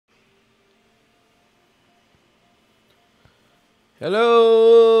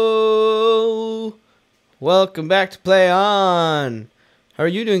Hello! Welcome back to Play On! How are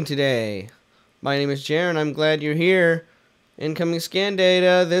you doing today? My name is Jaren. I'm glad you're here. Incoming scan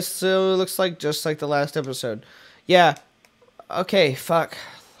data. This looks like just like the last episode. Yeah. Okay, fuck.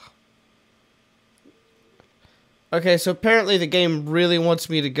 Okay, so apparently the game really wants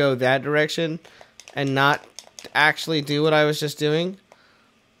me to go that direction and not actually do what I was just doing.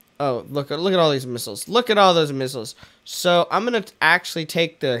 Oh, look at all these missiles. Look at all those missiles. So I'm going to actually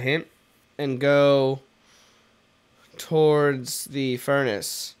take the hint and go towards the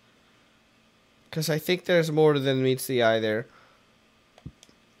furnace. Because I think there's more than meets the eye there.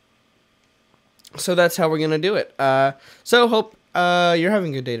 So that's how we're going to do it. So hope you're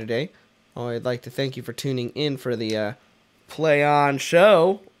having a good day today. Oh, I'd like to thank you for tuning in for the Play On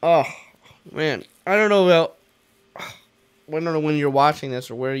show. Oh, man. I don't know when you're watching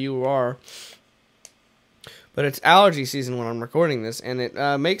this or where you are. But it's allergy season when I'm recording this, and it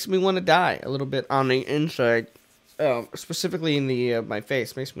makes me want to die a little bit on the inside, specifically in the my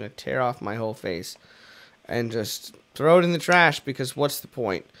face. Makes me want to tear off my whole face and just throw it in the trash because what's the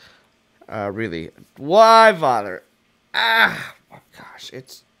point? Really, why bother? Oh gosh,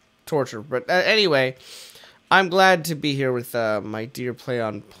 it's torture. But anyway, I'm glad to be here with my dear Play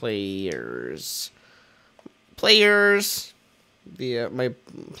On players. My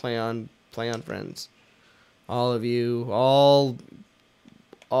Play On friends. All of you, all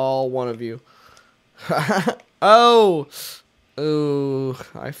one of you. Oh,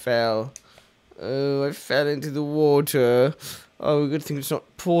 I fell. Oh, I fell into the water. Oh, good thing it's not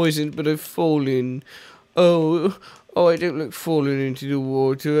poisoned, but I've fallen. Oh, I don't like falling into the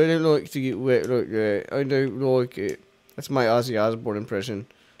water. I don't like to get wet like that. I don't like it. That's my Ozzy Osbourne impression.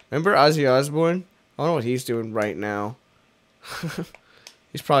 Remember Ozzy Osbourne? I don't know what he's doing right now.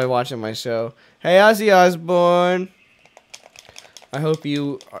 He's probably watching my show. Hey, Ozzy Osbourne. I hope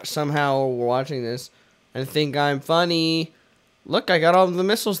you somehow were watching this and think I'm funny. Look, I got all the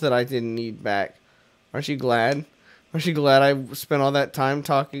missiles that I didn't need back. Aren't you glad? Aren't you glad I spent all that time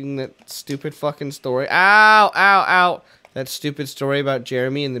talking that stupid fucking story? Ow, ow, ow. That stupid story about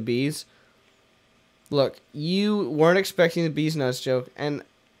Jeremy and the bees. Look, you weren't expecting the bees nuts joke, and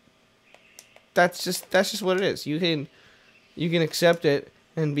that's just what it is. You can accept it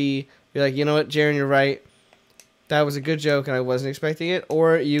and be like, you know what, Jaren, you're right. That was a good joke and I wasn't expecting it.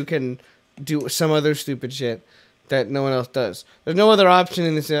 Or you can do some other stupid shit that no one else does. There's no other option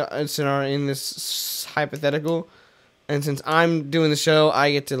in this scenario, in this hypothetical. And since I'm doing the show,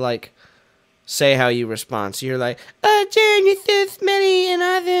 I get to like say how you respond. So you're like, oh, Jaren, you're so smelly and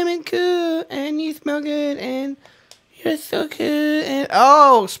awesome and cool and you smell good and you're so cool and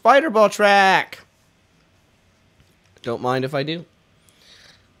oh, spider ball track. Don't mind if I do.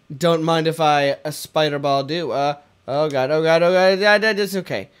 Don't mind if I a spider ball do. Oh god. It's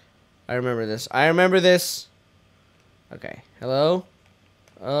okay. I remember this. Okay. Hello?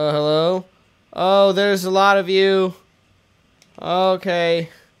 Hello? Oh, there's a lot of you. Okay.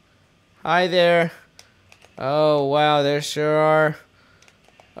 Hi there. Oh, wow, there sure are.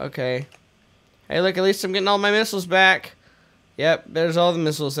 Okay. Hey, look, at least I'm getting all my missiles back. Yep, there's all the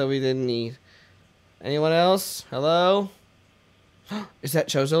missiles that we didn't need. Anyone else? Hello? Is that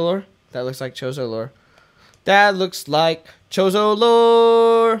Chozo lore? That looks like Chozo lore. That looks like Chozo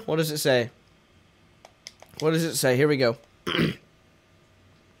lore. What does it say? What does it say? Here we go.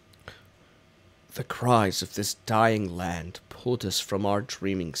 The cries of this dying land pulled us from our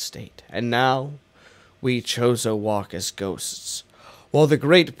dreaming state, and now we Chozo walk as ghosts, while the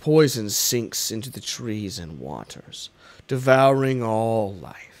great poison sinks into the trees and waters, devouring all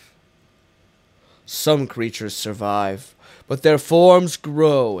life. Some creatures survive, but their forms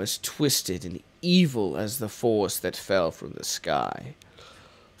grow as twisted and evil as the force that fell from the sky.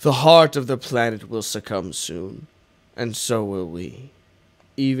 The heart of the planet will succumb soon, and so will we,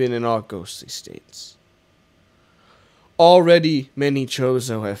 even in our ghostly states. Already many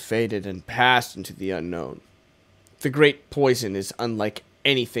Chozo have faded and passed into the unknown. The great poison is unlike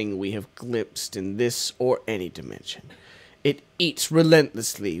anything we have glimpsed in this or any dimension. It eats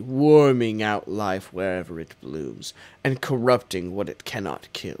relentlessly, worming out life wherever it blooms, and corrupting what it cannot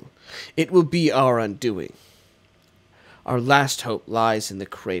kill. It will be our undoing. Our last hope lies in the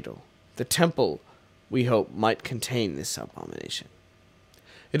cradle. The temple, we hope, might contain this abomination.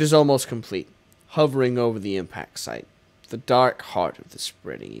 It is almost complete, hovering over the impact site, the dark heart of the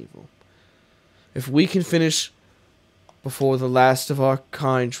spreading evil. If we can finish before the last of our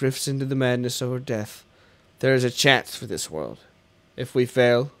kind drifts into the madness or death, there is a chance for this world. If we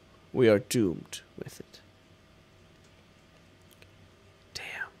fail, we are doomed with it.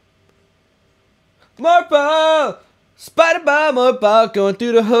 Damn. Marpo! Spider Ball, more ball going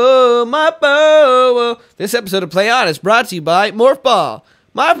through the hole, my ball. This episode of Play On is brought to you by Morph Ball.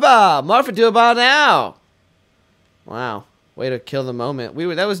 Morph Ball, morph into a ball now. Wow, way to kill the moment.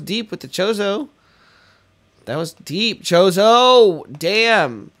 That was deep with the Chozo. That was deep, Chozo.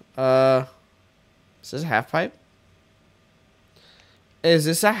 Damn. Is this a half pipe? Is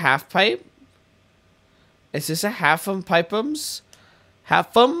this a half pipe? Is this a half-pipums?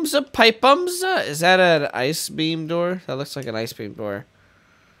 Half-ums of pipums? Is that an ice beam door? That looks like an ice beam door.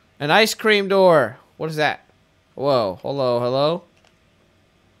 An ice cream door. What is that? Whoa. Hello, hello?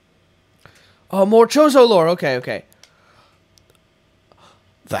 Oh, more Chozo lore. Okay, okay.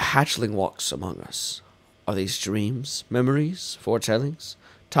 The hatchling walks among us. Are these dreams, memories, foretellings?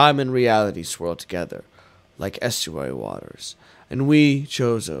 Time and reality swirl together, like estuary waters. And we,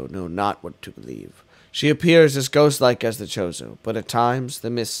 Chozo, know not what to believe. She appears as ghost-like as the Chozo, but at times the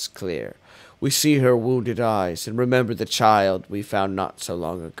mists clear. We see her wounded eyes and remember the child we found not so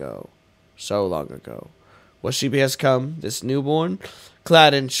long ago. So long ago. What she has come, this newborn,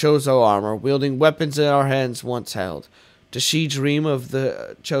 clad in Chozo armor, wielding weapons in our hands once held. Does she dream of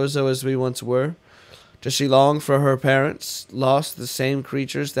the Chozo as we once were? Does she long for her parents, lost the same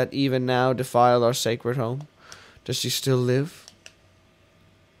creatures that even now defile our sacred home? Does she still live?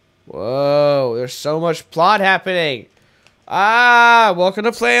 Whoa, there's so much plot happening. Ah, welcome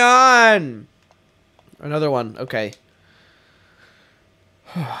to Play On. Another one, okay.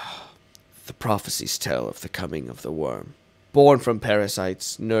 The prophecies tell of the coming of the worm. Born from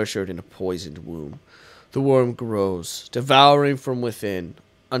parasites, nurtured in a poisoned womb. The worm grows, devouring from within,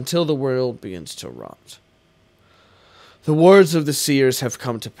 until the world begins to rot. The words of the seers have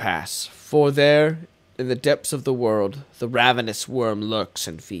come to pass, for there, in the depths of the world, the ravenous worm lurks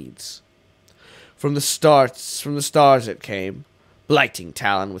and feeds. From the stars it came, blighting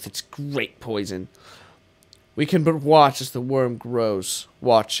Talon with its great poison. We can but watch as the worm grows,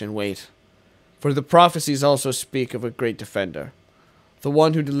 watch and wait. For the prophecies also speak of a great defender, the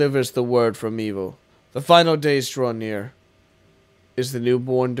one who delivers the word from evil. The final days draw near. Is the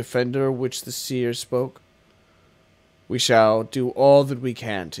newborn defender which the seer spoke? We shall do all that we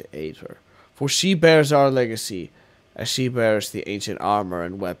can to aid her, for she bears our legacy, as she bears the ancient armor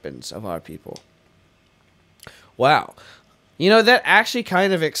and weapons of our people. Wow. You know, that actually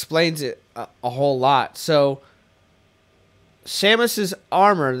kind of explains it a whole lot. So, Samus's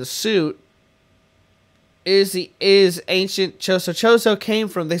armor, the suit, is ancient Chozo. Chozo came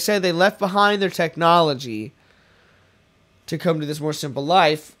from, they said they left behind their technology to come to this more simple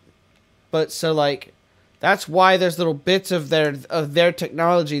life. But so, like, that's why there's little bits of their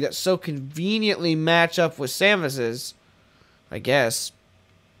technology that so conveniently match up with Samus's, I guess.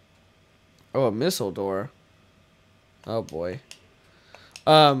 Oh, a missile door. Oh boy.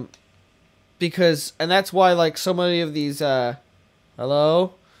 Because, and that's why, like, so many of these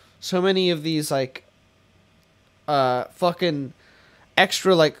hello? So many of these, like, fucking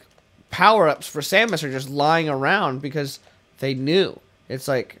extra, like, power-ups for Samus are just lying around because they knew. It's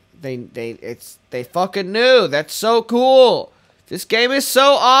like they fucking knew. That's so cool. This game is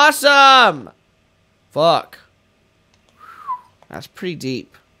so awesome. Fuck. That's pretty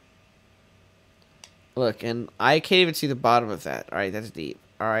deep. Look, and I can't even see the bottom of that. Alright, that's deep.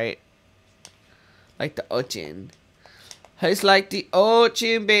 Alright. Like the ocean. It's like the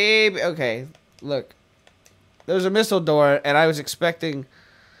ocean, baby. Okay, look. There's a missile door, and I was expecting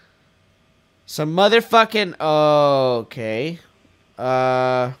some motherfucking... Okay.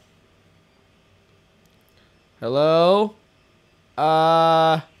 Hello?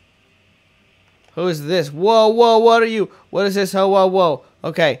 Who is this? Whoa, whoa, what are you? What is this? Oh, whoa, whoa.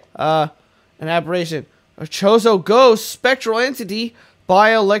 Okay, an aberration. A Chozo ghost, spectral entity,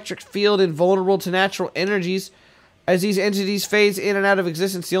 bioelectric field invulnerable to natural energies. As these entities phase in and out of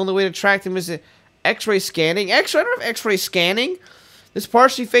existence, the only way to track them is X-ray scanning. I don't have X-ray scanning. This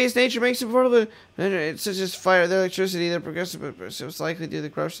partially phased nature makes it vulnerable. It's just fire, the electricity, they're progressive, but it's likely due to the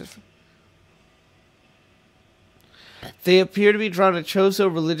corruption. They appear to be drawn to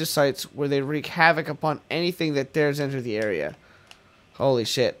Chozo religious sites where they wreak havoc upon anything that dares enter the area. Holy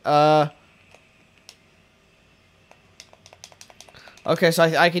shit. Okay, so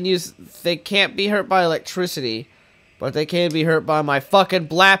I can use... They can't be hurt by electricity, but they can be hurt by my fucking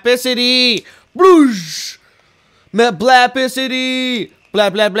blapicity! Bloosh! Blapicity! Blah,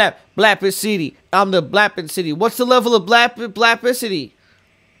 blah, blah. Blapicity. I'm the Blappin' City. What's the level of blapicity?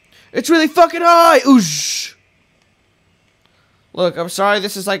 It's really fucking high! Oosh! Look, I'm sorry,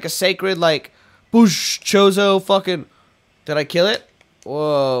 this is like a sacred, like, boosh, Chozo, fucking... Did I kill it?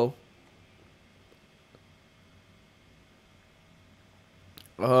 Whoa.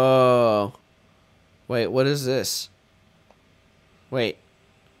 Oh. Wait, what is this? Wait.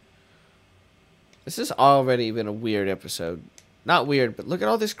 This has already been a weird episode. Not weird, but look at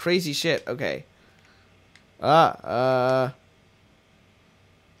all this crazy shit. Okay.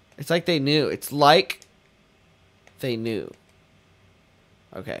 It's like they knew. It's like they knew.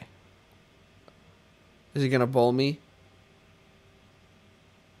 Okay. Is he gonna bowl me?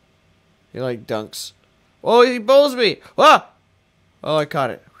 He like dunks. Oh, he bowls me! Ah! Oh, I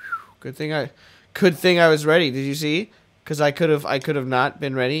caught it. Whew. Good thing I was ready. Did you see? Because I could have not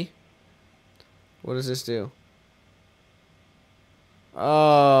been ready. What does this do?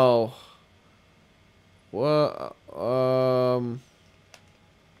 Oh. What?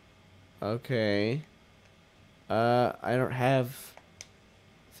 Okay. I don't have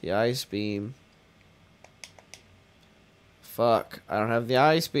the ice beam. Fuck. I don't have the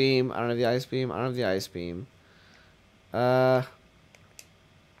ice beam. I don't have the ice beam. I don't have the ice beam.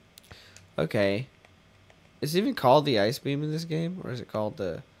 Okay. Is it even called the ice beam in this game? Or is it called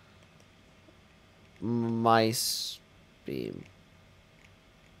the mice beam?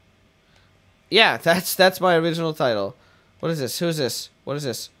 Yeah, that's my original title. What is this? Who is this? What is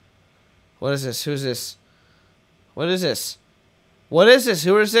this? What is this? Who's this? What is this? What is this?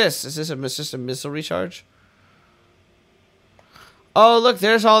 Who is this? Is this just a missile recharge? Oh, look,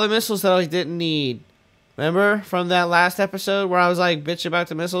 there's all the missiles that I didn't need. Remember from that last episode where I was like bitch about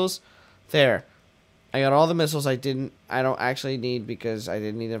the missiles? There. I got all the missiles I don't actually need because I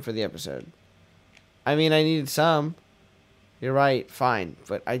didn't need them for the episode. I mean, I needed some. You're right, fine.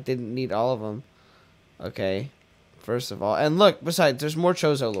 But I didn't need all of them. Okay. First of all. And look, besides, there's more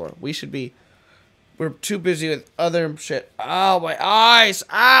Chozo lore. We're too busy with other shit. Ow, my eyes!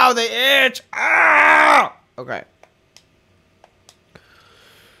 Ow, they itch! Ow! Okay.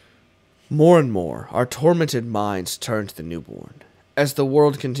 More and more, our tormented minds turn to the newborn. As the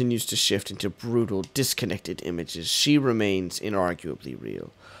world continues to shift into brutal, disconnected images, she remains inarguably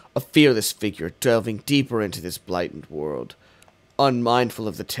real. A fearless figure delving deeper into this blighted world, unmindful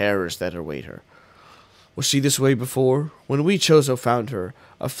of the terrors that await her. Was she this way before? When we Chozo found her,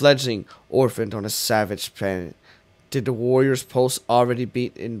 a fledgling orphaned on a savage planet, did the warrior's pulse already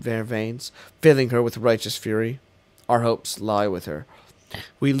beat in their veins, filling her with righteous fury? Our hopes lie with her.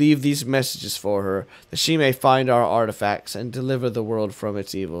 We leave these messages for her, that she may find our artifacts and deliver the world from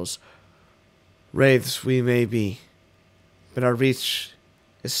its evils. Wraiths we may be, but our reach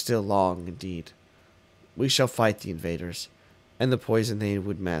is still long indeed. We shall fight the invaders, and the poison they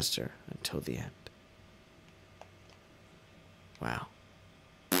would master until the end. Wow.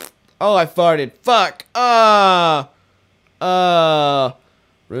 Oh, I farted. Fuck.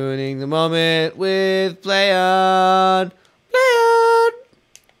 Ruining the moment with Play On.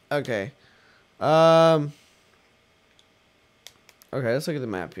 Okay. Okay, let's look at the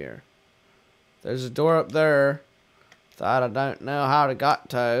map here. There's a door up there that I don't know how to get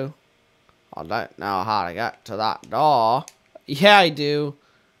to. I don't know how to get to that door. Yeah, I do.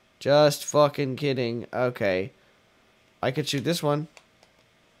 Just fucking kidding. Okay. I could shoot this one.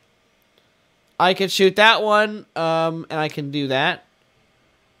 I could shoot that one. And I can do that.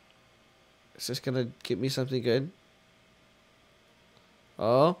 Is this gonna give me something good?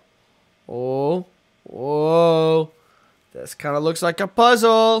 Oh. Oh. Whoa. This kind of looks like a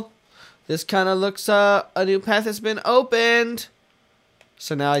puzzle. This kind of looks, a new path has been opened.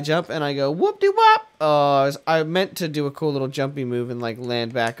 So now I jump and I go whoop-de-wop. Oh, I meant to do a cool little jumpy move and like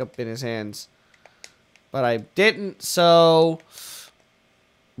land back up in his hands. But I didn't, so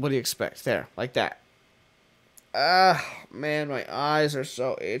what do you expect? There, like that. Ah, man, my eyes are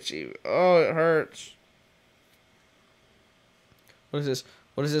so itchy. Oh, it hurts. What is this?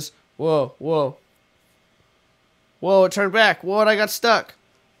 What is this? Whoa, whoa. Whoa, it turned back. Whoa, and I got stuck.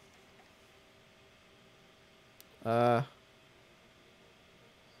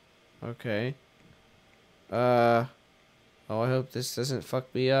 Okay. Oh, I hope this doesn't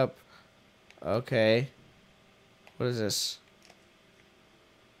fuck me up. Okay. What is this?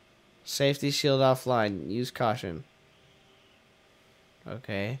 Safety shield offline. Use caution.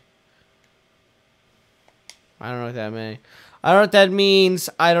 Okay. I don't know what that means. I don't know what that means.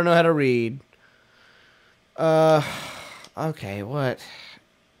 I don't know how to read. Okay, what?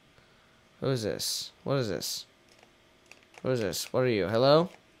 Who is this? What is this? What is this? What are you? Hello?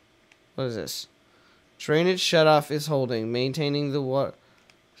 What is this? Drainage shutoff is holding. Maintaining the water.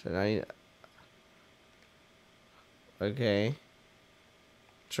 Should I... Okay.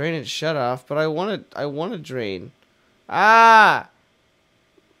 Drainage shutoff, but I want to drain. Ah!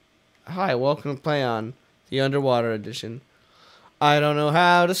 Hi, welcome to Play On, the underwater edition. I don't know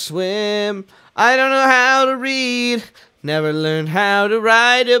how to swim. I don't know how to read. Never learned how to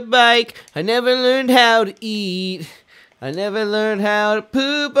ride a bike. I never learned how to eat. I never learned how to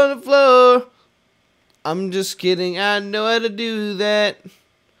poop on the floor. I'm just kidding, I know how to do that.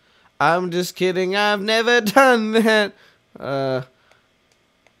 I'm just kidding, I've never done that.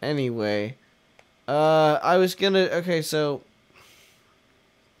 Anyway. I was gonna, okay, so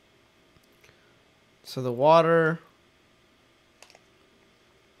the water.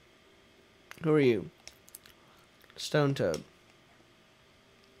 Who are you? Stone Toad.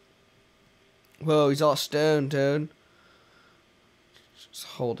 Whoa, he's all stone, Toad. Just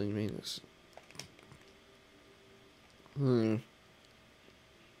holding me. This. Oh,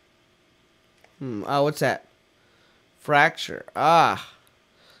 what's that? Fracture. Ah.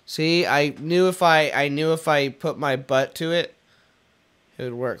 See, I knew if I put my butt to it, it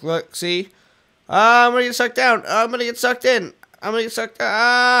would work. Look, see? Ah, I'm gonna get sucked down. I'm gonna get sucked in. I'm gonna get sucked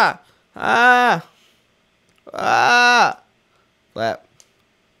down. Blap.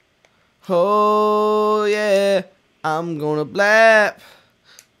 Oh, yeah. I'm gonna blap.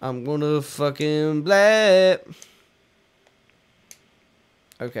 I'm gonna fucking blap.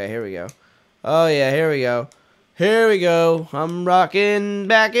 Okay, here we go. Oh, yeah, here we go. Here we go. I'm rocking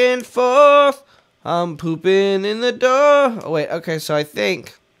back and forth. I'm pooping in the door. Oh, wait. Okay, so I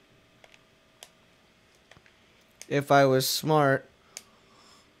think if I was smart,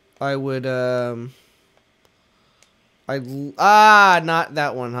 I would, not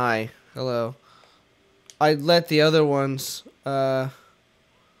that one. Hi. Hello. I'd let the other ones,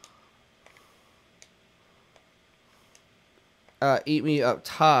 eat me up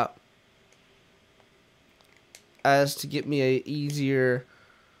top, as to get me a easier,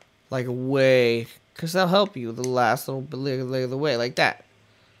 like, way, because they'll help you the last little leg of the way, like that.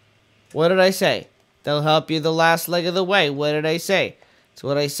 What did I say? They'll help you the last leg of the way. What did I say? It's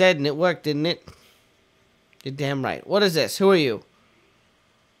what I said, and it worked, didn't it? You're damn right. What is this? Who are you?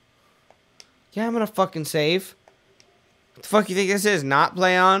 Yeah, I'm gonna fucking save. What the fuck you think this is? Not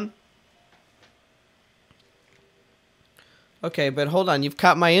play on? Okay, but hold on. You've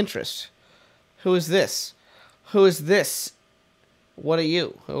caught my interest. Who is this? Who is this? What are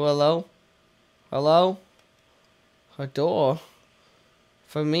you? Oh, hello? Hello? A door?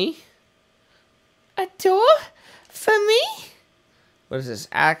 For me? A door? For me? What is this?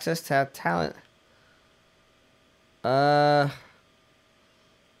 Access to talent.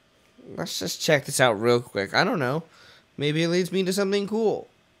 Let's just check this out real quick. I don't know. Maybe it leads me to something cool.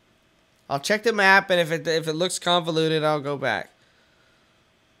 I'll check the map, and if it looks convoluted, I'll go back.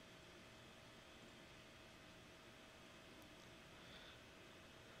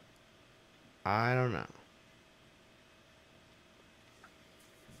 I don't know.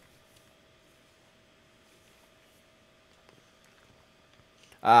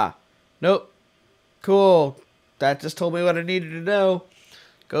 Ah. Nope. Cool. That just told me what I needed to know.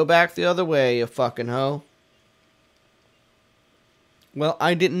 Go back the other way, you fucking hoe. Well,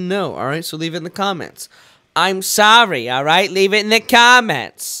 I didn't know, alright? So leave it in the comments. I'm sorry, alright? Leave it in the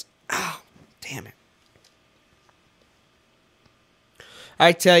comments. Oh, damn it.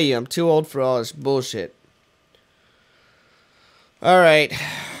 I tell you, I'm too old for all this bullshit. Alright.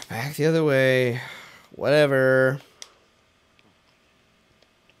 Back the other way. Whatever.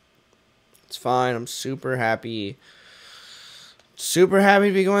 It's fine. I'm super happy. Super happy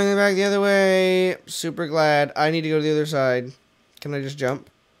to be going back the other way. Super glad. I need to go to the other side. Can I just jump?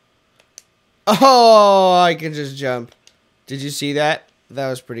 Oh, I can just jump. Did you see that? That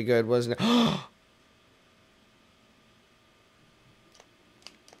was pretty good, wasn't it?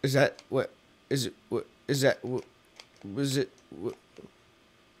 Is that what? Is it what? Is that what? Was it what?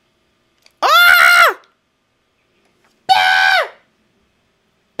 Ah! Ah!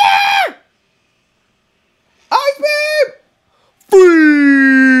 Ah! Ice beam!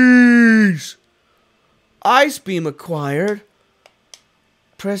 Freeze! Ice beam acquired.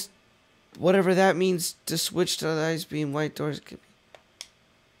 Press whatever that means to switch to the ice beam. White doors.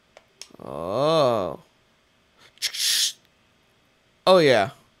 Oh. Oh yeah.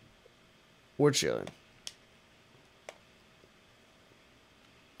 We're chilling.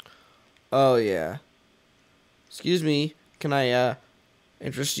 Oh yeah. Excuse me. Can I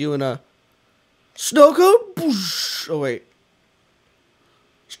interest you in a snow cone? Boosh. Oh wait.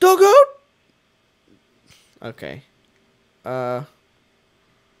 Snow cone? Okay.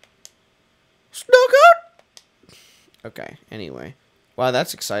 Snow cone? Okay, anyway. Wow,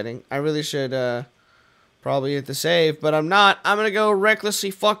 that's exciting. I really should probably hit the save, but I'm not. I'm gonna go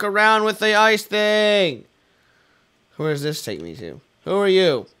recklessly fuck around with the ice thing. Where does this take me to? Who are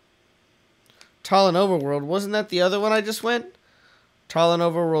you? Talon Overworld. Wasn't that the other one I just went? Talon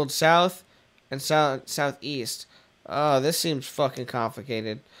Overworld South and Southeast. Oh, this seems fucking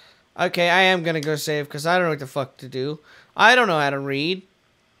complicated. Okay, I am gonna go save because I don't know what the fuck to do. I don't know how to read.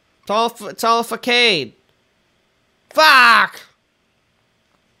 It's all a facade. Fuck!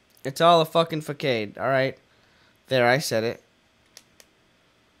 It's all a fucking facade, alright? There, I said it.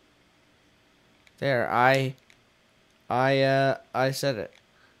 There, I said it.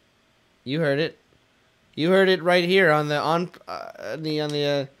 You heard it. You heard it right here on the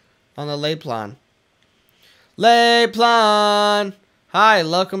lay plan. Lay plan. Hi,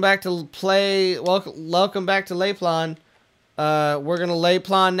 welcome back to play. Welcome back to lay plan. We're gonna lay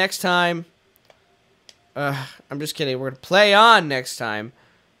plan next time. I'm just kidding. We're gonna play on next time.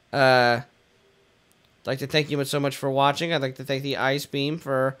 I'd like to thank you so much for watching. I'd like to thank the ice beam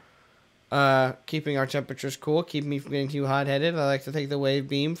for keeping our temperatures cool, keeping me from getting too hot-headed. I'd like to thank the wave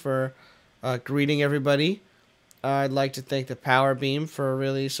beam for greeting everybody. I'd like to thank the power beam for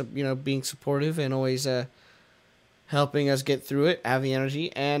really, being supportive and always helping us get through it, have the energy.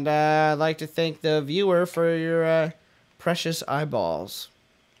 And I'd like to thank the viewer for your precious eyeballs.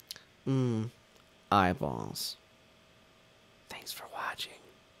 Eyeballs. Thanks for watching.